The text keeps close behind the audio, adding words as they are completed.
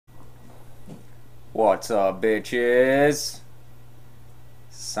What's up, bitches?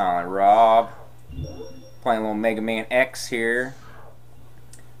 Silent Rob. Playing a little Mega Man X here.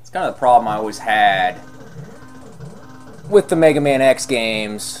 It's kind of the problem I always had with the Mega Man X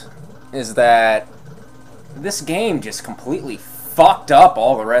games, is that this game just completely fucked up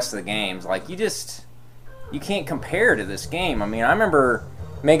all the rest of the games. Like, you can't compare to this game. I mean, I remember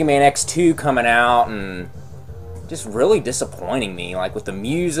Mega Man X2 coming out and just really disappointing me, like with the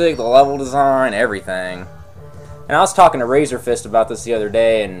music, the level design, everything. And I was talking to Razorfist about this the other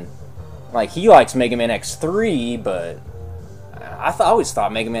day, and like, he likes Mega Man X3, but I always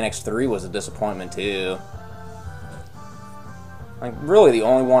thought Mega Man X3 was a disappointment too. Like, really the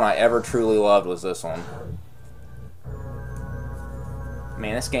only one I ever truly loved was this one.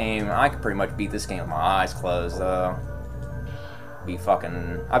 Man, this game, I could pretty much beat this game with my eyes closed, though.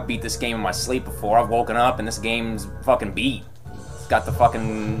 I've beat this game in my sleep before. I've woken up and this game's fucking beat. It's got the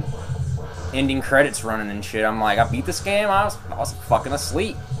fucking ending credits running and shit. I'm like, I beat this game? I was fucking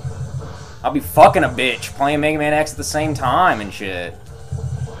asleep. I'll be fucking a bitch playing Mega Man X at the same time and shit.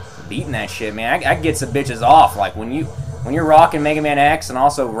 Beating that shit, man. I get some bitches off. Like, when you're rocking Mega Man X and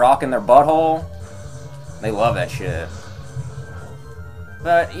also rocking their butthole, they love that shit.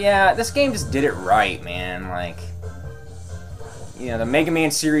 But, yeah, this game just did it right, man. Like, you know, the Mega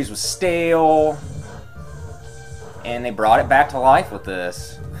Man series was stale, and they brought it back to life with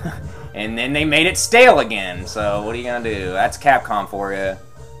this. And then they made it stale again, so what are you gonna do? That's Capcom for you.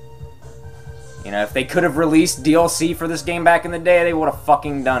 You know, if they could have released DLC for this game back in the day, they would have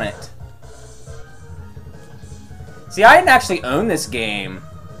fucking done it. See, I didn't actually own this game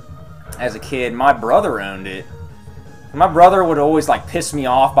as a kid. My brother owned it. My brother would always, like, piss me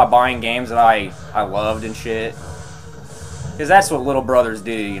off by buying games that I loved and shit. Because that's what little brothers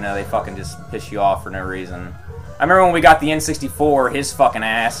do, you know, they fucking just piss you off for no reason. I remember when we got the N64, his fucking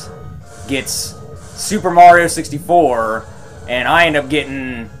ass gets Super Mario 64, and I end up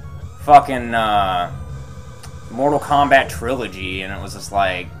getting fucking Mortal Kombat Trilogy, and it was just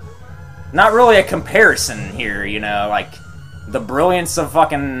like, not really a comparison here, you know, like, the brilliance of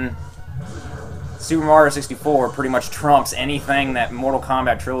fucking Super Mario 64 pretty much trumps anything that Mortal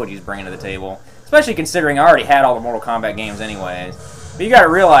Kombat Trilogy is bringing to the table. Especially considering I already had all the Mortal Kombat games anyways. But you gotta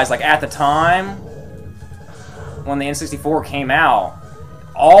realize, like, at the time, when the N64 came out,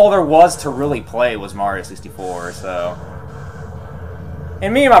 all there was to really play was Mario 64, so...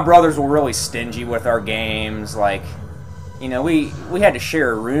 And me and my brothers were really stingy with our games, like, you know, we had to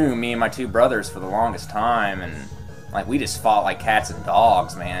share a room, me and my two brothers, for the longest time, and, like, we just fought like cats and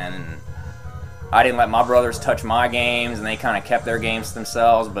dogs, man, and I didn't let my brothers touch my games, and they kind of kept their games to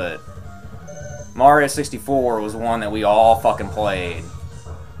themselves, but Mario 64 was one that we all fucking played.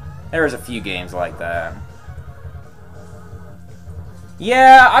 There was a few games like that.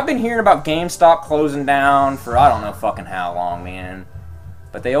 Yeah, I've been hearing about GameStop closing down for I don't know fucking how long, man.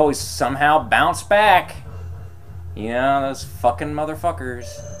 But they always somehow bounce back. You know, those fucking motherfuckers.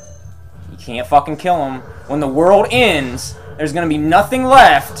 You can't fucking kill them. When the world ends, there's gonna be nothing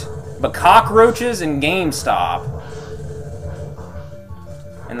left but cockroaches and GameStop.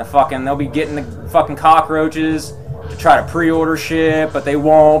 And they'll be getting the fucking cockroaches to try to pre-order shit, but they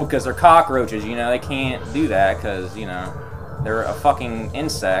won't because they're cockroaches, you know, they can't do that because, you know, they're a fucking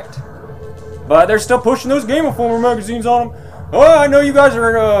insect. But they're still pushing those Game Informer magazines on them. Oh, I know you guys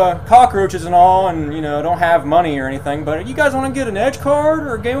are cockroaches and all, and, you know, don't have money or anything, but you guys want to get an Edge card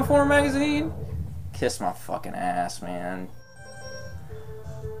or a Game Informer magazine? Kiss my fucking ass, man.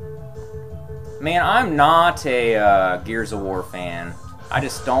 Man, I'm not a Gears of War fan. I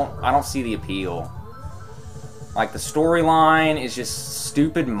don't see the appeal. Like, the storyline is just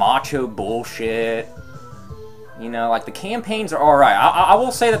stupid macho bullshit. You know, like, the campaigns are alright. I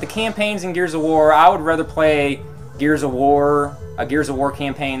will say that the campaigns in Gears of War, I would rather play a Gears of War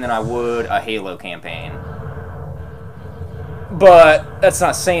campaign than I would a Halo campaign. But that's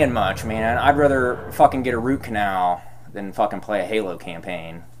not saying much, man. I'd rather fucking get a root canal than fucking play a Halo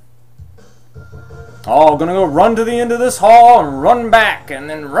campaign. Oh, gonna go run to the end of this hall and run back, and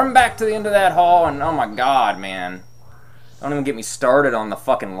then run back to the end of that hall, and oh my god, man. Don't even get me started on the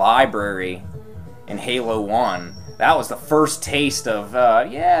fucking library in Halo 1. That was the first taste of,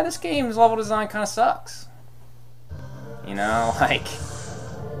 yeah, this game's level design kind of sucks. You know, like,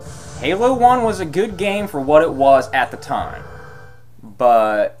 Halo 1 was a good game for what it was at the time.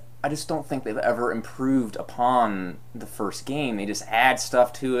 But I just don't think they've ever improved upon the first game. They just add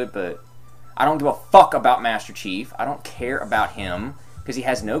stuff to it, but I don't give a fuck about Master Chief. I don't care about him, because he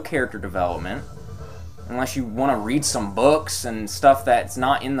has no character development. Unless you want to read some books and stuff that's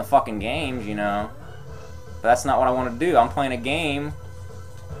not in the fucking games, you know. But that's not what I want to do. I'm playing a game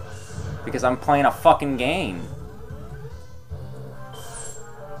Because I'm playing a fucking game.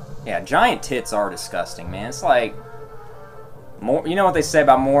 Yeah, giant tits are disgusting, man. It's like... more. You know what they say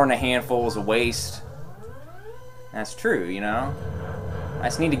about more than a handful is a waste? That's true, you know? I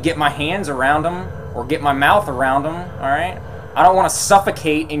just need to get my hands around them, or get my mouth around them, alright? I don't want to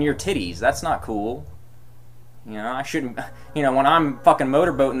suffocate in your titties. That's not cool. You know, I shouldn't... You know, when I'm fucking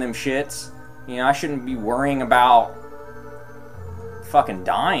motorboating them shits, you know, I shouldn't be worrying about fucking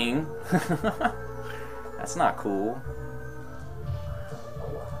dying. That's not cool.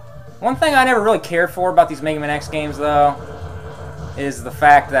 One thing I never really cared for about these Mega Man X games, though, is the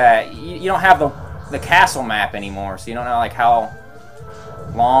fact that you don't have the castle map anymore, so you don't know, like, how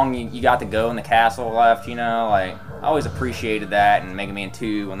long you got to go in the castle left, you know? Like, I always appreciated that in Mega Man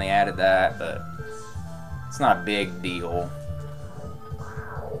 2 when they added that, but it's not a big deal.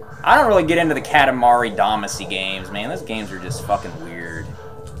 I don't really get into the Katamari Damacy games, man. Those games are just fucking weird.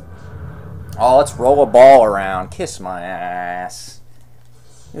 Oh, let's roll a ball around. Kiss my ass.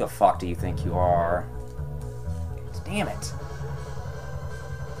 Who the fuck do you think you are? Damn it.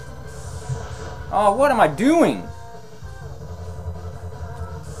 Oh, what am I doing?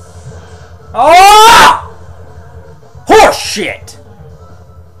 Oh! Horse shit!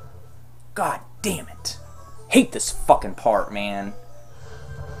 God damn it. Hate this fucking part, man.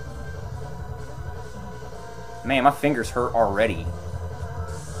 Man, my fingers hurt already.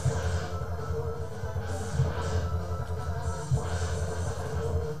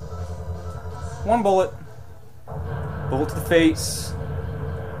 One bullet. Bullet to the face.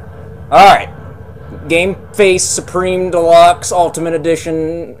 Alright. Game Face Supreme Deluxe Ultimate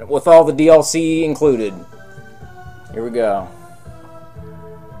Edition with all the DLC included. Here we go.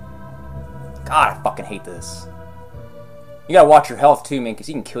 God, I fucking hate this. You gotta watch your health too, man, because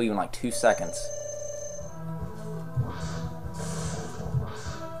he can kill you in like 2 seconds.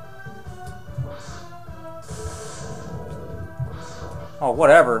 Oh,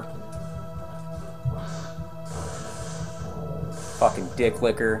 whatever. Fucking dick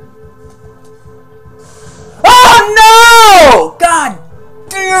licker. Oh no! God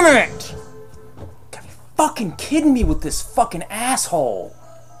damn it! Gotta be fucking kidding me with this fucking asshole.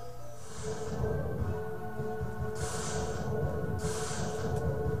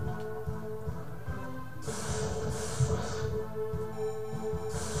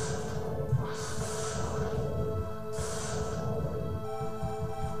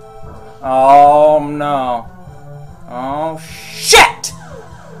 Oh no. Oh shit!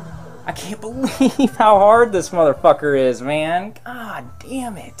 I can't believe how hard this motherfucker is, man. God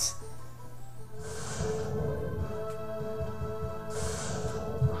damn it.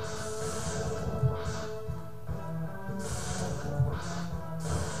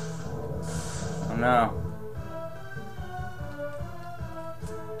 Oh no.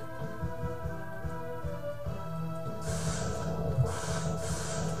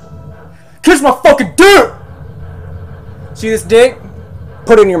 Kiss my fucking dick! See this dick?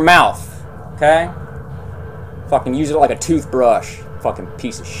 Put it in your mouth, okay? Fucking use it like a toothbrush. Fucking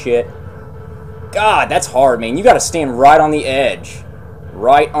piece of shit. God, that's hard, man. You gotta stand right on the edge.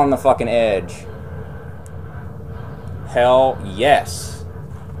 Right on the fucking edge. Hell yes.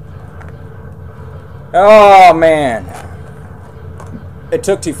 Oh, man. It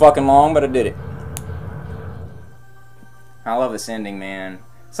took too fucking long, but I did it. I love this ending, man.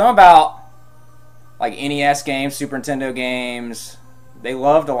 Something about like NES games, Super Nintendo games, they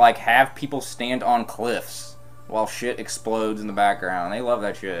love to like have people stand on cliffs while shit explodes in the background. They love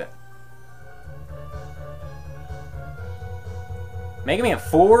that shit. Mega Man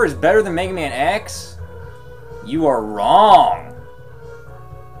 4 is better than Mega Man X? You are wrong.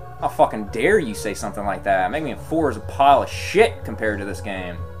 How fucking dare you say something like that? Mega Man 4 is a pile of shit compared to this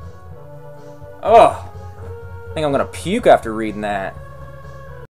game. Ugh. I think I'm gonna puke after reading that.